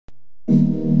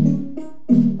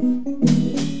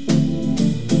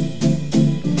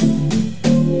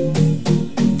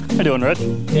you doing, Rich?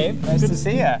 Dave, nice to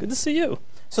see you. Good to see you.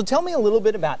 So tell me a little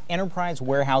bit about Enterprise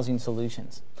Warehousing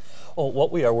Solutions. Well,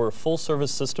 what we are, we're a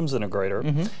full-service systems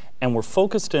integrator, and we're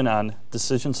focused in on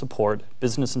decision support,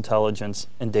 business intelligence,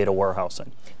 and data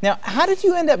warehousing. Now, how did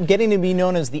you end up getting to be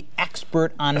known as the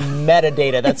expert on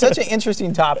metadata? That's such an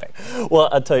interesting topic. Well,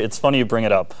 I'll tell you, it's funny you bring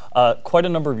it up. Quite a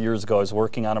number of years ago, I was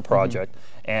working on a project,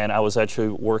 and I was actually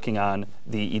working on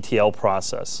the ETL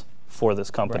process for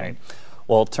this company. Right.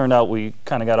 Well, it turned out we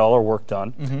kind of got all our work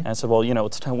done, and I said, well, you know,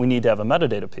 it's time we need to have a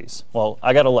metadata piece. Well,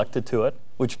 I got elected to it,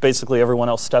 which basically everyone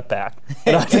else stepped back.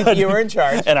 And you were in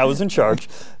charge. And I was in charge.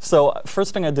 So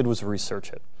first thing I did was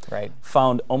research it. Right.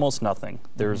 Found almost nothing.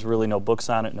 There's really no books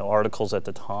on it, no articles at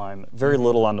the time, very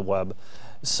little on the web.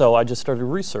 So I just started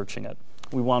researching it.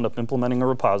 We wound up implementing a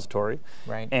repository.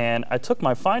 Right. And I took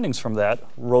my findings from that,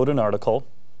 wrote an article.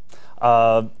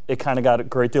 It kind of got a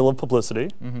great deal of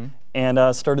publicity,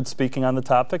 and started speaking on the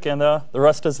topic, and the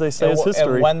rest, as they say, is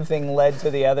history. And one thing led to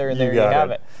the other, and there you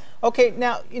have it. Okay,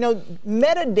 now, you know,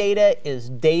 metadata is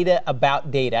data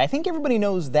about data. I think everybody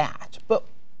knows that, but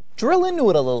drill into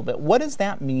it a little bit. What does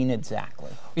that mean exactly?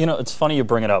 You know, it's funny you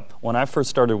bring it up. When I first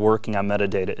started working on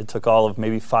metadata, it took all of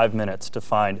maybe 5 minutes to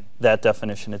find that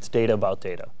definition. It's data about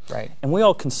data. Right. And we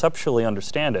all conceptually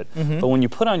understand it, but when you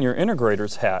put on your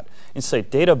integrator's hat and say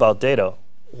data about data,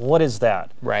 what is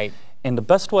that? Right. And the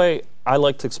best way I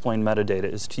like to explain metadata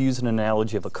is to use an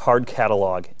analogy of a card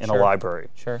catalog in a library.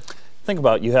 Sure. Think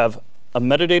about it. You have a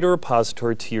metadata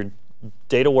repository to your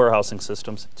data warehousing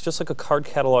systems. It's just like a card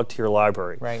catalog to your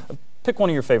library. Right. Pick one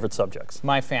of your favorite subjects.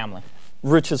 My family.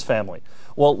 Rich's family.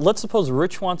 Well, let's suppose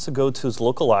Rich wants to go to his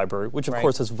local library, which of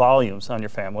course has volumes on your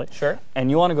family. Sure. And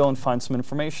you want to go and find some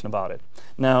information about it.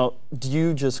 Now, do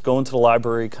you just go into the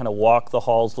library, kind of walk the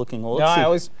halls looking? Well, No, I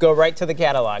always go right to the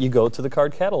catalog. You go to the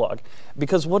card catalog.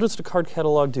 Because what does the card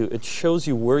catalog do? It shows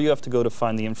you where you have to go to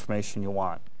find the information you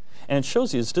want. And it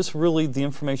shows you, is this really the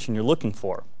information you're looking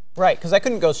for? Right, because I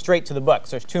couldn't go straight to the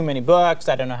books. There's too many books.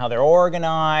 I don't know how they're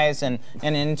organized. And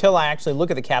until I actually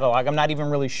look at the catalog, I'm not even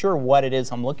really sure what it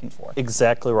is I'm looking for.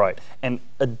 Exactly right. And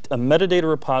a metadata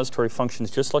repository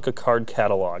functions just like a card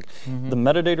catalog. The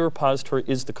metadata repository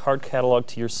is the card catalog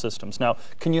to your systems. Now,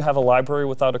 can you have a library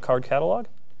without a card catalog?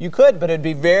 You could, but it'd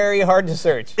be very hard to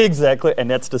search. Exactly,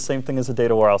 and that's the same thing as a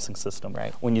data warehousing system.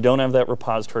 Right. When you don't have that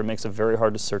repository, it makes it very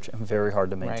hard to search and very hard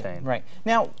to maintain. Right.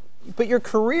 Now, but your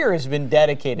career has been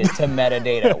dedicated to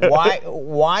metadata.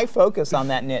 Why focus on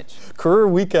that niche? Career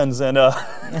weekends and,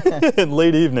 and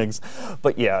late evenings.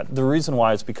 But yeah, the reason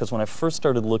why is because when I first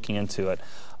started looking into it,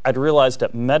 I'd realized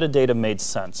that metadata made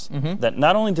sense. That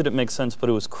not only did it make sense, but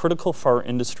it was critical for our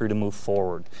industry to move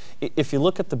forward. If you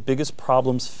look at the biggest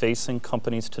problems facing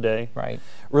companies today,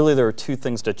 really there are two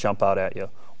things that jump out at you.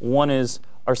 One is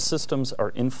our systems are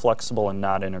inflexible and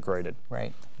not integrated.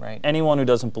 Right. Anyone who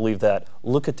doesn't believe that,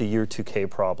 look at the year 2K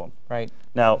problem. Right.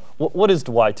 Now, what is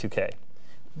the Y2K?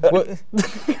 Well,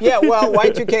 yeah, well,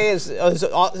 Y2K is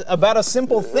about a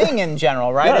simple thing in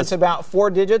general, right? Yes. It's about 4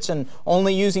 digits and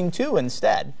only using 2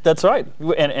 instead. That's right.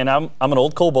 And I'm an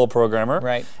old COBOL programmer.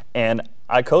 Right. And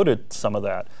I coded some of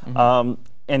that.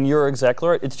 And you're exactly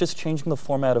right. It's just changing the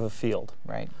format of a field.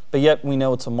 Right. But yet we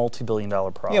know it's a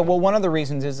multi-billion-dollar problem. Yeah, well, one of the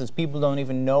reasons is people don't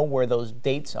even know where those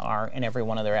dates are in every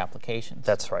one of their applications.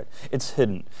 That's right. It's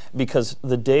hidden because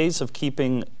the days of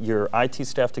keeping your IT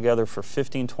staff together for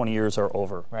 15, 20 years are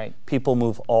over. Right. People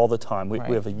move all the time. We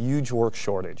have a huge work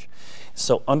shortage.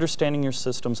 So understanding your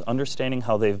systems, understanding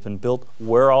how they've been built,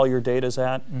 where all your data is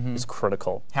at is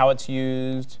critical. How it's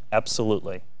used.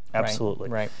 Absolutely. Absolutely.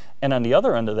 Right. And on the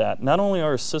other end of that, not only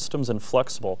are our systems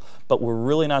inflexible, but we're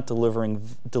really not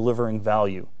delivering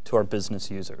value to our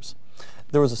business users.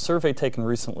 There was a survey taken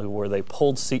recently where they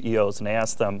polled CEOs and they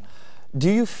asked them, do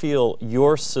you feel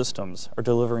your systems are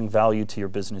delivering value to your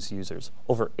business users?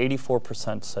 Over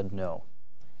 84% said no.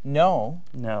 No?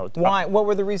 No. Why? What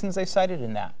were the reasons they cited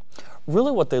in that?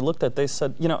 Really what they looked at, they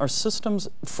said, you know, our systems,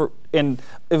 and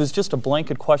it was just a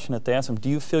blanket question that they asked them, do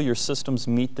you feel your systems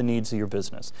meet the needs of your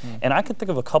business? And I could think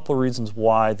of a couple of reasons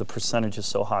why the percentage is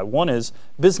so high. One is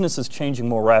business is changing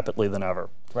more rapidly than ever.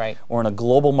 Right. We're in a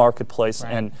global marketplace,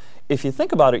 and if you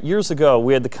think about it, years ago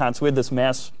we had this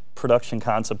mass production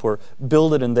concept where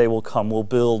build it and they will come. We'll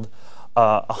build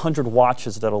 100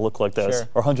 watches that'll look like this,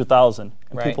 or 100,000,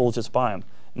 and people will just buy them.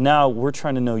 Now we're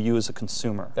trying to know you as a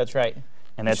consumer. That's right.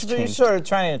 And that's changed. You're sort of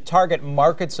trying to target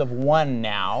markets of one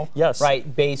now,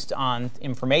 right, based on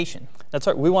information. That's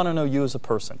right. We want to know you as a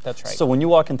person. That's right. So when you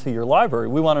walk into your library,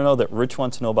 we want to know that Rich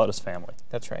wants to know about his family.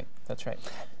 That's right. That's right.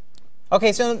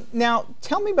 Okay, so now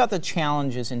tell me about the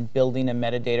challenges in building a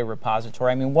metadata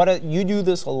repository. I mean, you do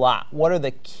this a lot. What are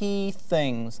the key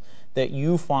things that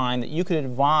you find that you could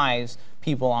advise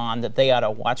people on that they ought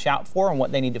to watch out for and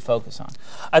what they need to focus on?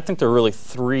 I think there are really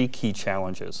three key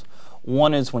challenges.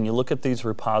 One is when you look at these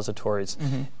repositories,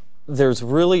 there's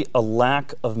really a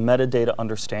lack of metadata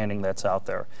understanding that's out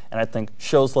there. And I think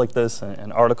shows like this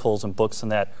and articles and books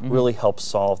and that really help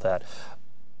solve that.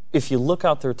 If you look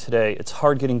out there today, it's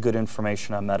hard getting good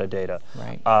information on metadata.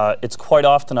 Right. It's quite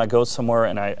often I go somewhere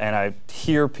and I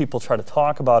hear people try to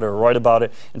talk about it or write about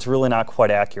it. It's really not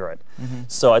quite accurate.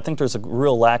 So I think there's a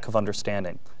real lack of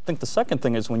understanding. I think the second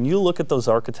thing is when you look at those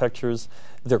architectures,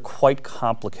 they're quite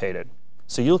complicated.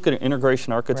 So you look at an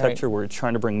integration architecture where you're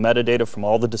trying to bring metadata from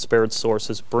all the disparate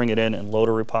sources, bring it in and load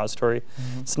a repository.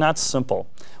 It's not simple.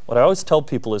 What I always tell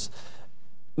people is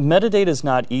metadata is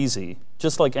not easy,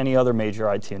 just like any other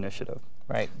major IT initiative.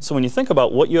 Right. So when you think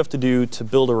about what you have to do to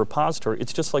build a repository,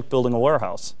 it's just like building a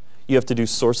warehouse. You have to do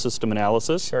source system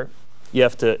analysis. Sure. You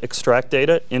have to extract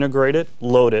data, integrate it,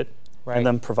 load it, Right. and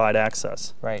then provide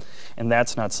access. Right. And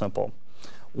that's not simple.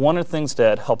 One of the things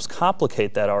that helps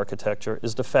complicate that architecture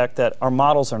is the fact that our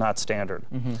models are not standard.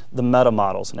 The meta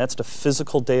models, and that's the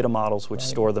physical data models which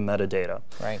store the metadata.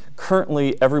 Right.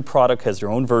 Currently, every product has their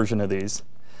own version of these.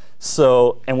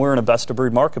 So, and we're in a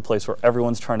best-of-breed marketplace where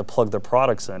everyone's trying to plug their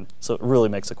products in, so it really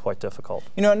makes it quite difficult.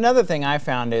 You know, another thing I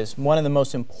found is one of the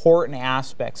most important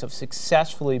aspects of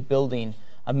successfully building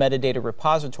a metadata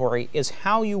repository is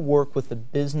how you work with the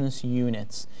business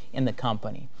units in the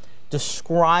company,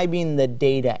 describing the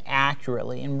data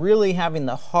accurately and really having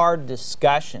the hard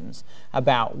discussions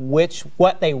about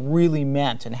what they really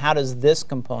meant and how does this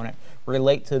component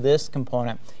relate to this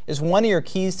component is one of your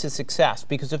keys to success,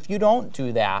 because if you don't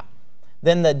do that,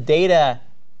 then the data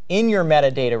in your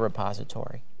metadata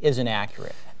repository isn't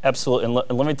accurate. Absolutely,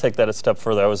 and let me take that a step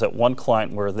further. I was at one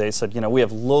client where they said, you know, we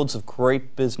have loads of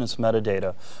great business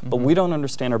metadata, but we don't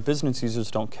understand, our business users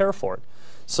don't care for it.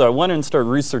 So I went in and started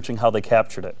researching how they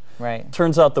captured it. Right.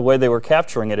 Turns out the way they were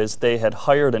capturing it is they had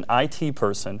hired an IT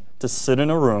person to sit in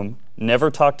a room,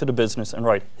 never talk to the business, and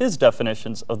write his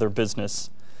definitions of their business.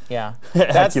 Yeah,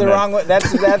 that's the wrong way.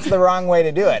 That's the wrong way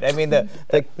to do it. I mean,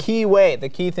 the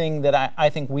key thing that I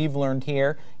think we've learned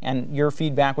here, and your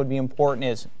feedback would be important,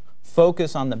 is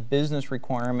focus on the business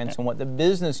requirements and what the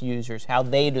business users, how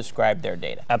they describe their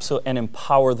data. Absolutely, and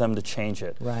empower them to change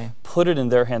it. Right. Put it in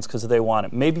their hands because they want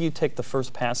it. Maybe you take the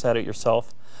first pass at it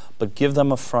yourself, but give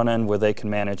them a front end where they can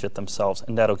manage it themselves,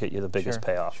 and that'll get you the biggest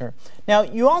payoff. Sure. Now,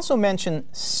 you also mentioned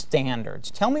standards.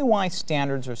 Tell me why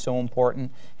standards are so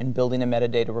important in building a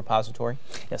metadata repository.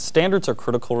 Yeah, standards are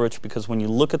critical, Rich, because when you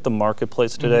look at the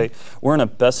marketplace today, we're in a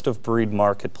best-of-breed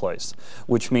marketplace,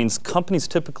 which means companies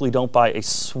typically don't buy a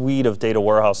suite of data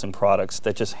warehousing products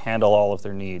that just handle all of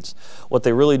their needs. What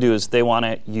they really do is they want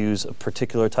to use a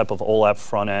particular type of OLAP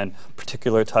front end,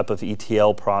 particular type of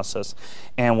ETL process,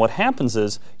 and what happens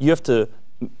is you have to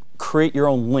create your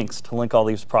own links to link all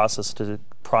these processes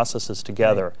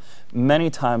together, right. Many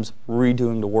times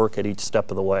redoing the work at each step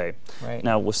of the way. Right.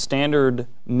 Now with standard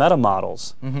meta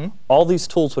models, all these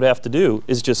tools would have to do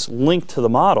is just link to the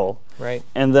model, right.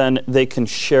 And then they can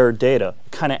share data.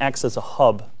 It kind of acts as a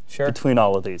hub between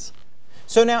all of these.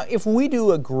 So now, if we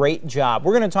do a great job,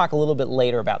 we're going to talk a little bit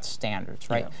later about standards,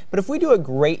 right? Yeah. But if we do a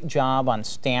great job on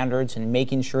standards and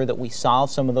making sure that we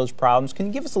solve some of those problems, can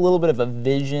you give us a little bit of a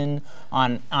vision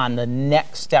on the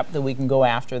next step that we can go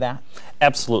after that?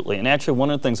 Absolutely, and actually one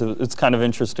of the things, it's kind of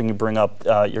interesting you bring up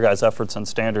your guys' efforts on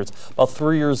standards. About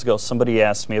 3 years ago, somebody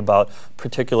asked me about a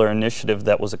particular initiative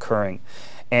that was occurring.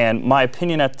 And my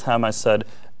opinion at the time, I said,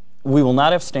 we will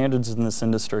not have standards in this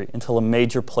industry until a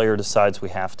major player decides we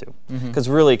have to. Because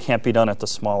really it can't be done at the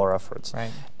smaller efforts. Right.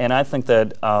 And I think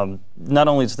that not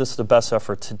only is this the best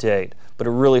effort to date, but it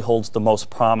really holds the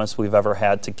most promise we've ever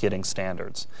had to getting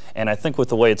standards. And I think with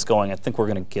the way it's going, I think we're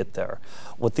going to get there.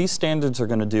 What these standards are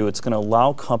going to do, it's going to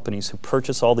allow companies who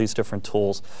purchase all these different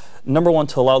tools, number one,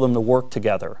 to allow them to work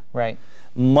together. Right.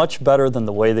 Much better than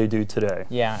the way they do today.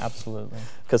 Yeah, absolutely.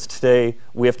 Because today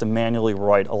we have to manually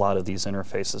write a lot of these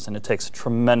interfaces, and it takes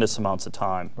tremendous amounts of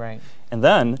time. Right. And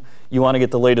then you want to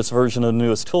get the latest version of the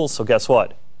newest tools, so guess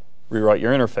what? Rewrite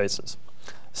your interfaces.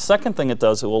 Second thing it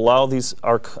does, it will allow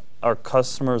our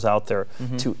customers out there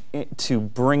to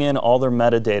bring in all their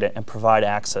metadata and provide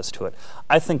access to it.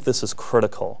 I think this is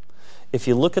critical. If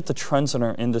you look at the trends in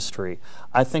our industry,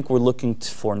 I think we're looking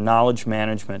for knowledge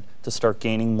management to start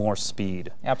gaining more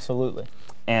speed. Absolutely.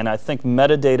 And I think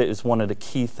metadata is one of the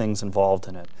key things involved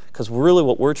in it. Because really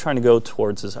what we're trying to go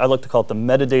towards is, I like to call it the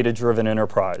metadata-driven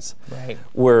enterprise. Right.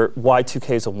 Where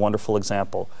Y2K is a wonderful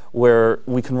example, where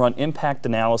we can run impact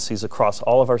analyses across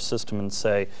all of our system and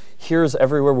say, here's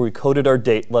everywhere we coded our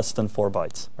date less than 4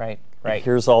 bytes. Right, right. And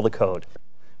here's all the code.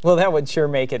 Well, that would sure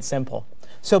make it simple.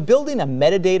 So building a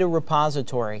metadata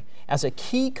repository as a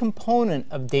key component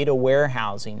of data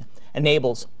warehousing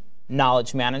enables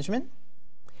knowledge management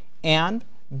and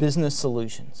business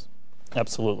solutions.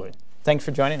 Absolutely. Thanks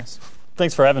for joining us.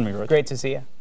 Thanks for having me, Rich. Great to see you.